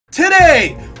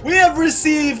Today, we have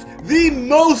received the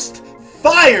most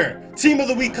fire Team of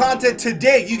the Week content to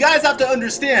date. You guys have to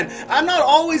understand, I'm not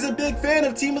always a big fan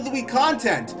of Team of the Week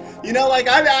content. You know, like,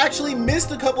 I've actually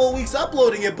missed a couple of weeks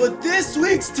uploading it, but this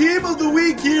week's Team of the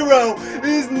Week hero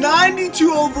is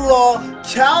 92 overall,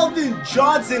 Calvin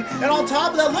Johnson. And on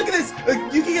top of that, look at this.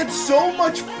 You can get so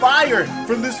much fire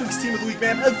from this week's Team of the Week,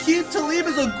 man. Totw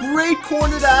is a great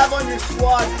corner to have on your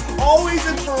squad. Always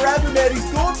and forever, man. He's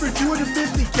going for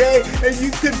 250K, and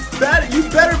you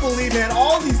better believe, man,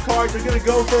 all these cards are going to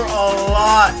go for a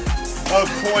lot of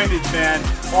coinage, man.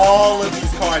 All of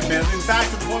these cards, man. In fact,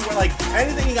 to the point where, like,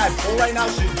 anything you guys pull right now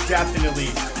should definitely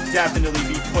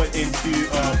be put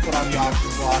on the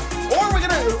auction block. Or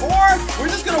we're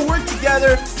just gonna work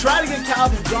together, try to get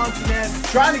Calvin Johnson, man.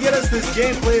 Trying to get us this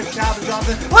gameplay of Calvin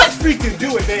Johnson. Let's freaking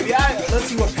do it, baby. Let's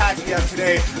see what packs we have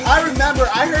today. I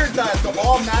heard that the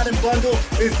all Madden bundle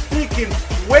is freaking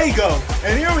fuego.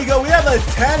 And here we go. We have a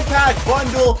 10-pack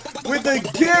bundle with a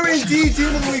guaranteed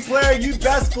Team of the Week player. You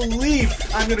best believe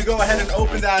I'm gonna go ahead and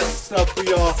open that stuff for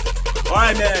y'all.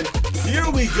 Alright, man, here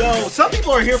we go. Some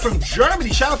people are here from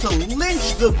Germany. Shout out to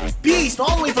Lynch the Beast,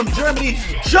 all the way from Germany,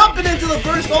 jumping into the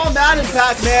first all Madden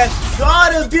pack, man.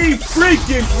 Gotta be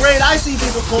freaking great. I see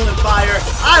people pulling fire.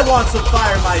 I want some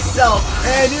fire myself.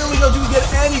 And here we go. Do we get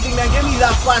anything, man? Give me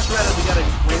that flash red. We got a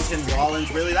Quentin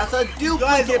Rollins. Really? That's a dupe. You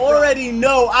guys already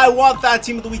know I want that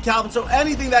Team of the Week Calvin. So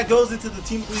anything that goes into the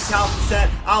Team of the Week Calvin set,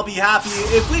 I'll be happy.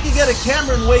 If we can get a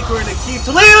Cameron Waker and a Keith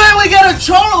Totw, and we get a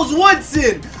Charles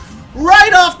Woodson.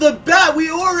 Right off the bat, we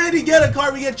already get a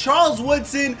card. We get Charles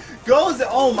Woodson.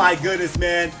 Oh my goodness,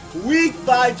 man. Week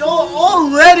 5,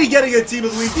 already getting a Team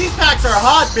of the Week. These packs are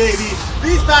hot, baby.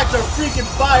 These packs are freaking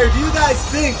fire. Do you guys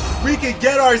think we could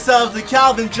get ourselves a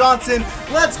Calvin Johnson?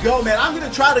 Let's go, man. I'm going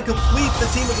to try to complete the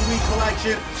Team of the Week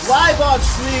collection live on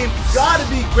stream. Gotta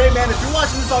be great, man. If you're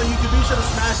watching this on YouTube, be sure to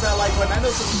smash that like button. I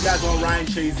know some of you guys want Ryan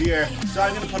Shazier, so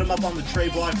I'm going to put him up on the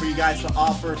trade block for you guys to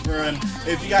offer for him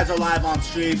if you guys are live on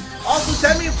stream. Also,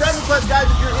 send me a friend request, guys,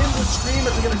 if you're in the stream.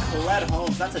 If you're going to Colette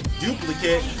Holmes, that's a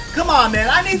duplicate. Come on, man.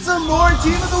 I need some more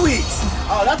Team of the Weeks.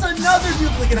 Oh, that's another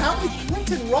duplicate. How many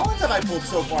Quentin Rollins have I pulled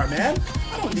so far, man?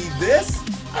 I don't need this.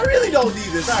 I really don't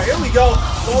need this. All right, here we go.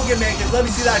 Logan Mankins, let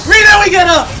me see that green. And we get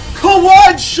a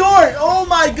Kawhi Short. Oh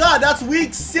my God, that's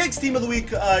week 6 Team of the Week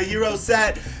hero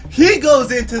set. He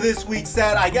goes into this week's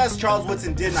set. I guess Charles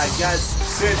Woodson didn't. I guess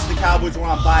since the Cowboys were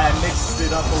on bye, I mixed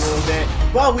it up a little bit.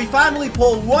 But we finally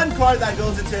pulled one card that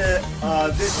goes into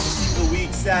this Team of the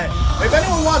Week set. If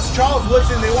anyone wants Charles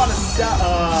Woodson, they want to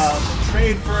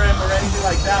trade for him or anything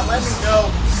like that, let me know.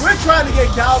 We're trying to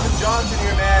get Calvin Johnson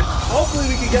here, man. Hopefully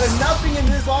we can get a nothing in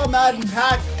this all Madden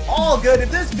pack. All good. If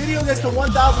this video gets to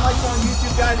 1,000 likes on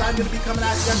YouTube, guys, I'm going to be coming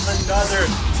at you guys with another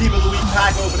Team of the Week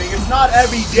pack opening. It's not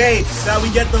every day that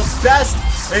we get the best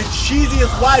and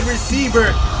cheesiest wide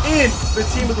receiver in the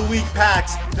Team of the Week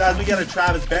packs. As we get a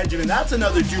Travis Benjamin, that's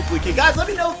another duplicate. Guys, let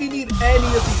me know if you need any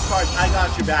of these cards. I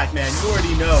got your back, man. You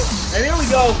already know. And here we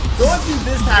go. Going through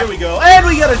this pack. Here we go. And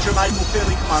we get a Jermichael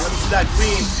Finley. Come on, let me see that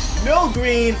green. No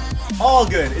green. All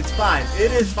good. It's fine.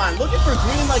 It is fine. Looking for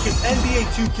green like it's NBA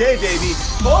 2K, baby.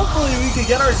 Hopefully we can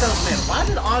get ourselves, man. Why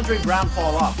did Andre Brown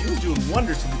fall off? He was doing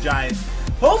wonders for the Giants.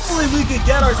 Hopefully we could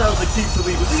get ourselves a Keith Totw.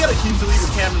 We got a Keith Totw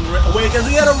with Cameron Waker.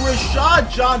 We got a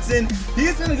Rashad Johnson.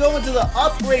 He's going to go into the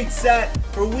upgrade set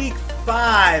for week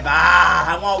 5.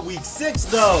 I want week 6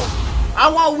 though. I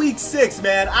want week 6,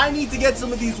 man. I need to get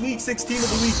some of these week 6 Team of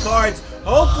the Week cards.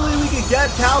 Hopefully we can get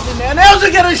Calvin, man. And we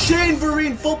get a Shane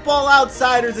Vereen Football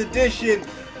Outsiders edition.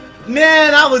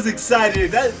 Man, I was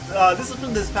excited. This is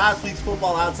from this past week's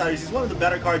Football Outsiders. He's one of the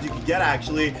better cards you can get,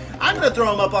 actually. I'm going to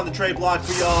throw him up on the trade block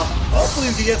for y'all. Hopefully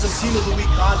we can get some Team of the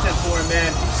Week content for him,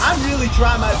 man. I'm really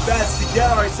trying my best to get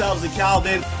ourselves a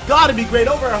Calvin. Gotta be great.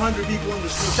 Over 100 people in the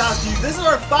stream. Shout out to you. This is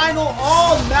our final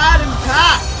All Madden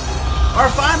pack. Our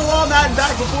final all Madden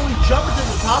back before we jump into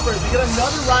the toppers. We get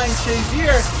another Ryan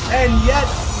Shazier, and yet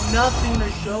nothing to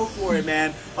show for it,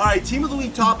 man. All right, Team of the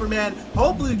Week topper, man.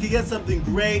 Hopefully we can get something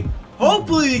great.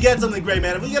 Hopefully we get something great,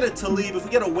 man. If we get a Talib, if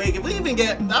we get a Wake, if we even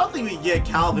get, I don't think we can get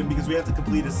Calvin because we have to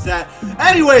complete a set.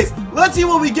 Anyways, let's see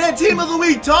what we get. Team of the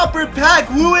Week topper pack.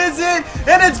 Who is it?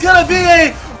 And it's gonna be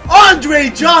a Andre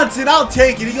Johnson. I'll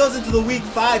take it. He goes into the week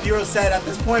 5 hero set. At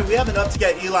this point, we have enough to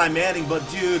get Eli Manning, but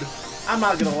dude, I'm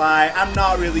not gonna lie, I'm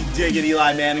not really digging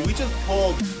Eli Manning. We just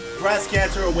pulled breast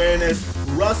cancer awareness,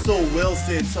 Russell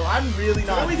Wilson, so I'm really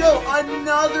not. Here we go,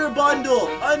 another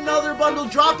bundle,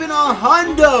 dropping a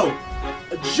hundo.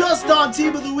 Just on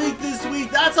Team of the Week this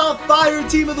week. That's how fire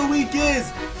Team of the Week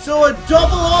is. So a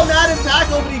double all Madden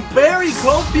pack opening. Barry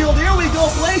Cofield. Here we go.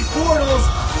 Blake Bortles.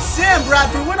 Sam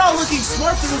Bradford. We're not looking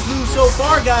smart for this move so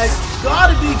far, guys.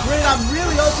 Gotta be great. I'm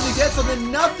really hoping to get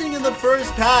something. Nothing in the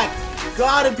first pack.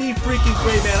 Gotta be freaking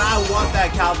great, man. I want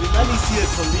that Calvin. Let me see a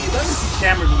Totw. Let me see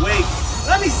Cameron Wake.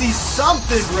 Let me see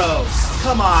something, bro.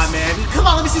 Come on, man. Come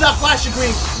on, let me see that flash of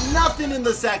green. Nothing in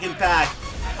the second pack.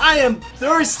 I am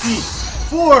thirsty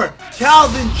for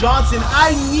Calvin Johnson.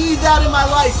 I need that in my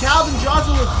life. Calvin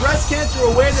Johnson with breast cancer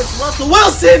awareness. Russell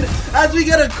Wilson as we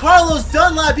get a Carlos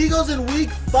Dunlap. He goes in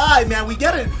week 5, man. We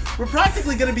get it. We're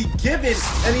practically going to be given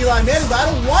an Eli Manning, but I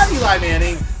don't want Eli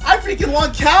Manning. I freaking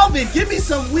want Calvin. Give me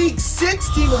some week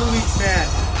 6 team of the weeks, man.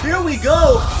 Here we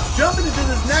go. Jumping into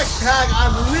this next pack.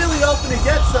 I'm really hoping to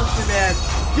get something, man.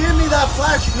 Give me that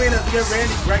flash green as we get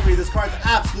Randy Gregory. This card's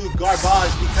absolute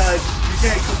garbage because you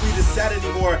can't complete a set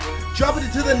anymore. Jumping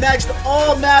into the next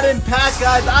all Madden pack,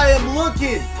 guys. I am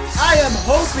looking. I am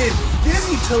hoping. Give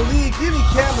me Totw. Give me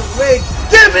Cameron Wake.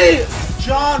 Give me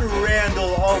John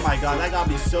Randall. Oh my god, that got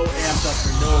me so amped up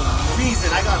for no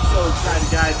reason. I got so excited,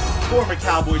 guys. Former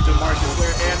Cowboy DeMarcus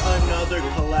Ware and another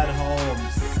Colette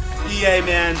Holmes. EA,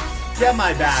 man. Get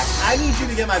my back. I need you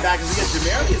to get my back as we get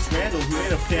Demarius Randall, who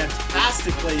made a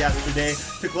fantastic play yesterday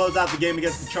to close out the game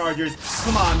against the Chargers.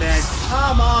 Come on, man.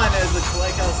 Come on, as the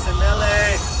Kaleko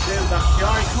Semele.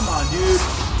 Come on, dude.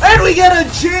 And we get a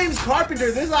James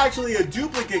Carpenter. This is actually a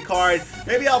duplicate card.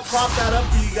 Maybe I'll prop that up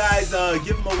for you guys,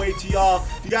 give them away to y'all.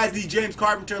 If you guys need James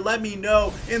Carpenter, let me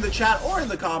know in the chat or in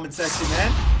the comment section,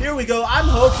 man. Here we go. I'm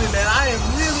hoping, man. I am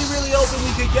really hoping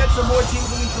we could get some more Team of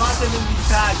the Week content in these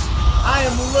packs. I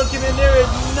am looking and there is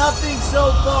nothing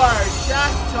so far. Shaq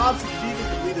Thompson, can you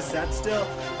even complete a set still?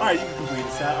 Alright, you can complete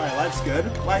a set. Alright, life's good.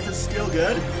 Life is still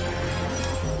good.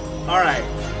 Alright.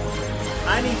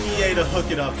 I need EA to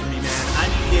hook it up for me, man. I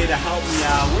need EA to help me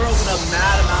out. We're opening up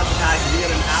mad amounts of packs. We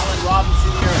got an Allen Robinson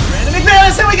here, a Brandon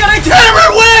McManus, and we got a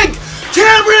Cameron Wake!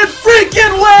 Cameron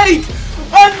freaking Wake!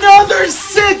 Another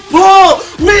sick pull!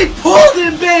 We pulled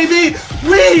him, baby!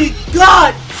 We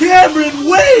got Cameron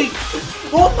Wake!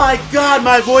 Oh my god,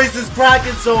 my voice is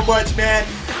cracking so much, man.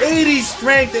 80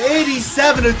 strength,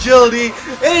 87 agility,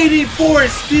 84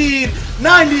 speed,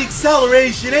 90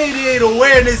 acceleration, 88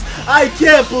 awareness. I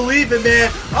can't believe it,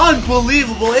 man.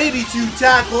 Unbelievable. 82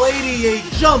 tackle, 88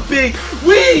 jumping.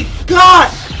 We got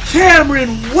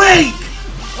Cameron Wake.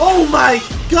 Oh my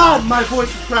god, my voice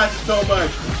is cracking so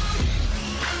much.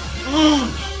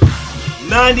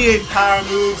 98 power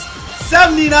moves.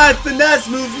 79 finesse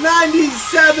moves,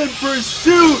 97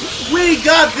 pursuit. We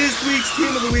got this week's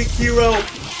Team of the Week hero.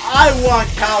 I want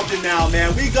Calvin now,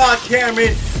 man. We got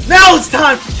Cameron. Now it's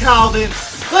time for Calvin.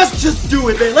 Let's just do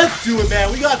it, man. Let's do it,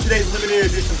 man. We got today's limited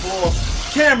edition pull.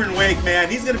 Cameron Wake, man.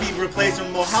 He's going to be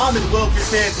replacing Muhammad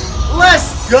Wilkerson.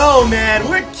 Let's go, man.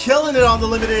 We're killing it on the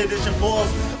limited edition pulls.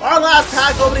 Our last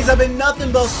pack openings have been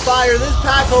nothing but fire. This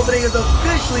pack opening has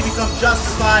officially become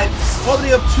justified.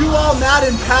 Opening up 2 all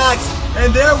Madden packs.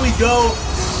 And there we go.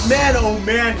 Man, oh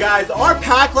man, guys. Our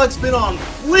pack luck's been on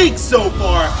fleek so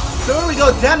far. So here we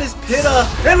go, Dennis Pitta.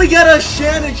 And we get a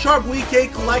Shannon Sharp Week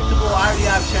 8 collectible. I already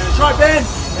have Shannon Sharp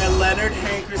and Leonard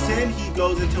Hankerson. He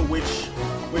goes into which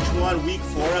one? Week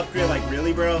 4 upgrade? Like,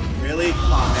 really, bro? Really?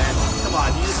 Come on, man. Come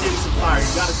on. You just gave me some fire.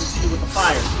 You gotta continue with the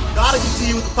fire. Gotta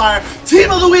continue with the fire.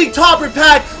 Team of the Week topper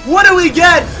pack. What do we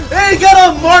get? Hey, got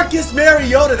a Marcus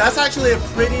Mariota. That's actually a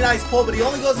pretty nice pull, but he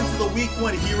only goes into the Week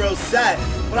 1 hero set.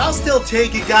 But I'll still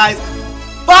take it, guys.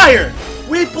 Fire!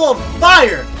 We pulled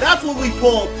fire. That's what we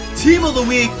pulled. Team of the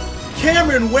Week.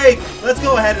 Cameron Wake. Let's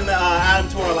go ahead and add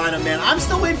him to our lineup, man. I'm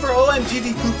still waiting for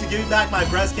OMGD Coop to give me back my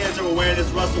breast cancer awareness.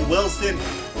 Russell Wilson.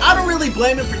 I don't really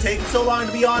blame him for taking so long,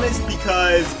 to be honest,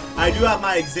 because I do have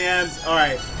my exams.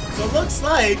 Alright, so it looks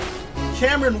like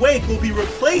Cameron Wake will be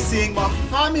replacing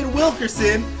Muhammad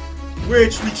Wilkerson,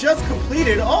 which we just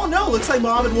completed. Oh no, looks like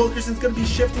Muhammad Wilkerson's going to be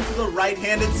shifting to the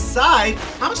right-handed side.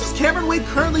 How much does Cameron Wake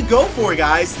currently go for,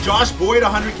 guys? Josh Boyd,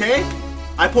 100K?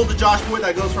 I pulled the Josh Boyd,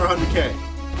 that goes for 100K.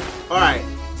 Alright,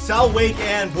 sell Wake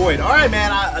and Boyd. Alright,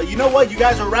 man, you know what? You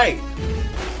guys are right.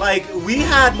 Like, we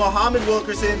had Muhammad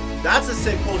Wilkerson. That's a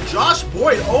sick pull. Josh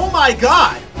Boyd, oh my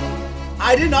god.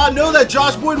 I did not know that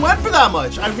Josh Boyd went for that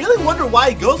much. I really wonder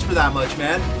why he goes for that much,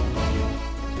 man.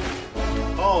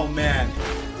 Oh, man.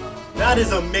 That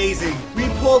is amazing. We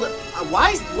pulled...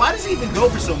 Why does he even go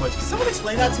for so much? Can someone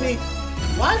explain that to me?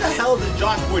 Why the hell did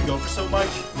Josh Boyd go for so much?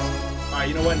 Alright,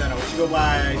 you know what? No, we should go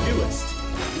by newest.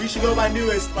 We should go by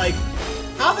newest. Like,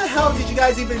 how the hell did you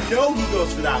guys even know he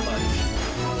goes for that much?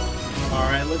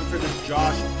 Alright, looking for this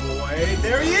Josh Boyd.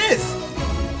 There he is!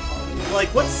 Like,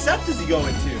 what set does he go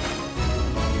into?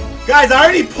 Guys, I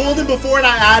already pulled him before and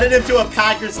I added him to a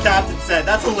Packers captain set.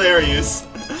 That's hilarious.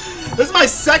 This is my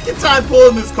second time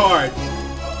pulling this card.